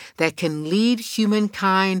pathway that can lead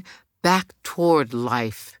humankind back toward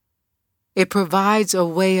life. It provides a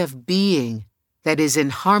way of being that is in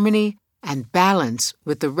harmony and balance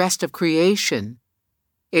with the rest of creation.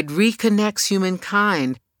 It reconnects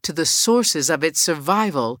humankind to the sources of its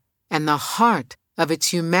survival and the heart of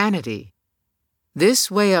its humanity. This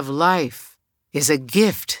way of life is a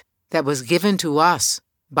gift that was given to us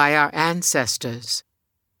by our ancestors,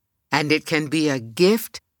 and it can be a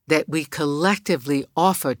gift that we collectively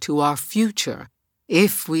offer to our future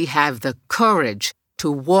if we have the courage to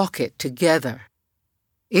walk it together.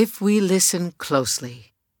 If we listen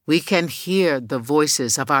closely, we can hear the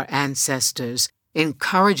voices of our ancestors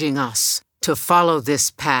encouraging us to follow this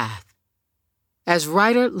path. As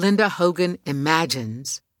writer Linda Hogan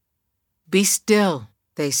imagines, "Be still,"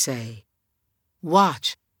 they say.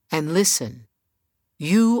 "Watch and listen.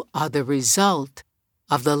 You are the result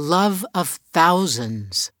of the love of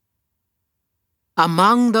thousands."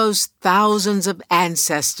 Among those thousands of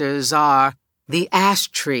ancestors are the ash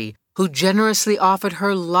tree, who generously offered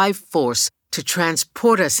her life force to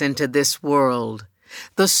transport us into this world;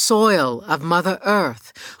 the soil of Mother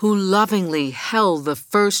Earth, who lovingly held the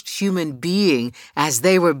first human being as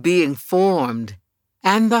they were being formed;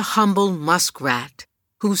 and the humble muskrat,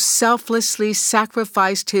 who selflessly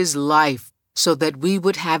sacrificed his life so that we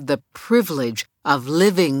would have the privilege of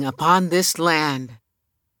living upon this land.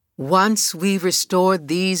 Once we restored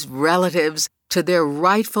these relatives to their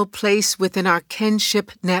rightful place within our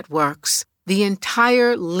kinship networks, the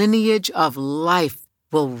entire lineage of life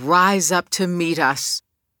will rise up to meet us,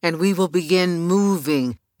 and we will begin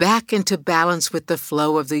moving back into balance with the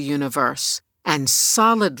flow of the universe and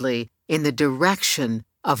solidly in the direction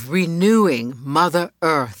of renewing Mother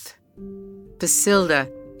Earth. Basilda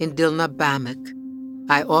in Dilnabamak,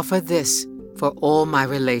 I offer this for all my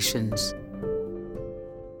relations.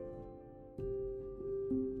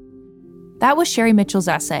 That was Sherri Mitchell's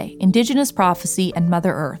essay, Indigenous Prophecy and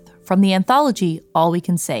Mother Earth, from the anthology All We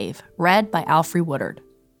Can Save, read by Alfre Woodard.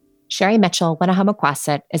 Sherri Mitchell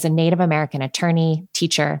Winnehamuquasset is a Native American attorney,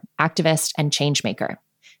 teacher, activist, and changemaker.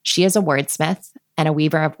 She is a wordsmith and a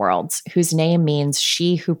weaver of worlds, whose name means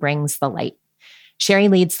she who brings the light. Sherri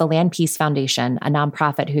leads the Land Peace Foundation, a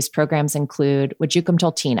nonprofit whose programs include Wajukum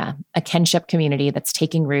Toltina, a kinship community that's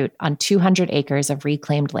taking root on 200 acres of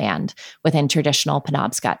reclaimed land within traditional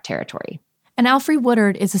Penobscot territory. And Alfre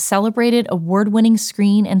Woodard is a celebrated award-winning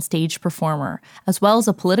screen and stage performer, as well as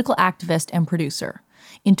a political activist and producer.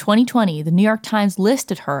 In 2020, the New York Times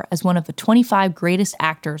listed her as one of the 25 greatest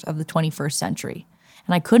actors of the 21st century.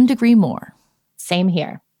 And I couldn't agree more. Same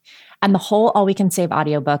here. And the whole All We Can Save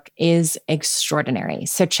audiobook is extraordinary.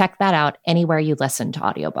 So check that out anywhere you listen to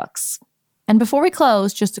audiobooks. And before we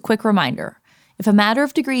close, just a quick reminder. If A Matter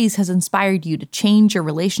of Degrees has inspired you to change your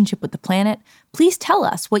relationship with the planet, please tell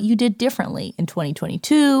us what you did differently in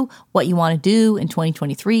 2022, what you want to do in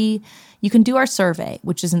 2023. You can do our survey,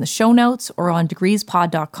 which is in the show notes or on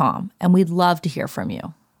degreespod.com, and we'd love to hear from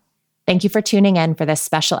you. Thank you for tuning in for this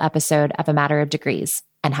special episode of A Matter of Degrees,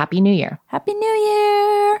 and Happy New Year. Happy New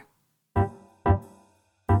Year!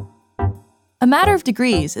 A Matter of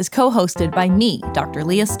Degrees is co-hosted by me, Dr.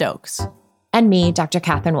 Leah Stokes. And me, Dr.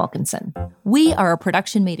 Catherine Wilkinson. We are a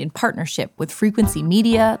production made in partnership with Frequency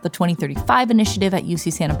Media, the 2035 Initiative at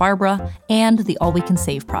UC Santa Barbara, and the All We Can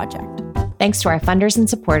Save Project. Thanks to our funders and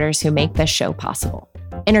supporters who make this show possible.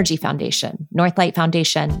 Energy Foundation, Northlight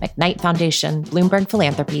Foundation, McKnight Foundation, Bloomberg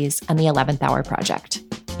Philanthropies, and the 11th Hour Project.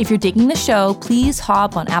 If you're digging the show, please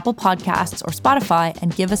hop on Apple Podcasts or Spotify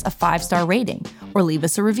and give us a 5-star rating, or leave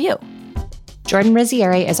us a review. Jordan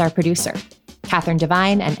Rizzieri is our producer. Catherine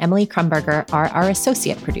Devine and Emily Krumberger are our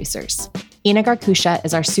associate producers. Ina Garkusha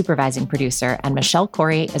is our supervising producer, and Michelle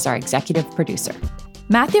Corey is our executive producer.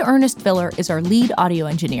 Matthew Ernest Viller is our lead audio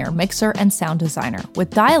engineer, mixer, and sound designer,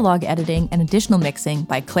 with dialogue editing and additional mixing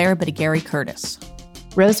by Claire Bittigary Curtis.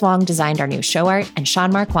 Rose Wong designed our new show art, and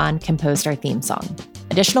Sean Marquand composed our theme song.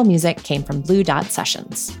 Additional music came from Blue Dot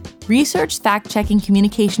Sessions. Research, fact-checking,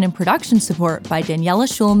 communication, and production support by Daniela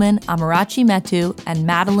Schulman, Amarachi Metu, and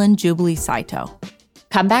Madeline Jubilee Saito.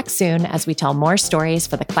 Come back soon as we tell more stories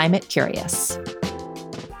for the climate curious.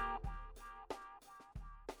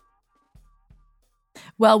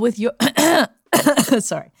 Well, with your...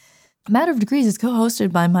 Sorry. Matter of Degrees is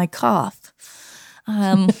co-hosted by my cough.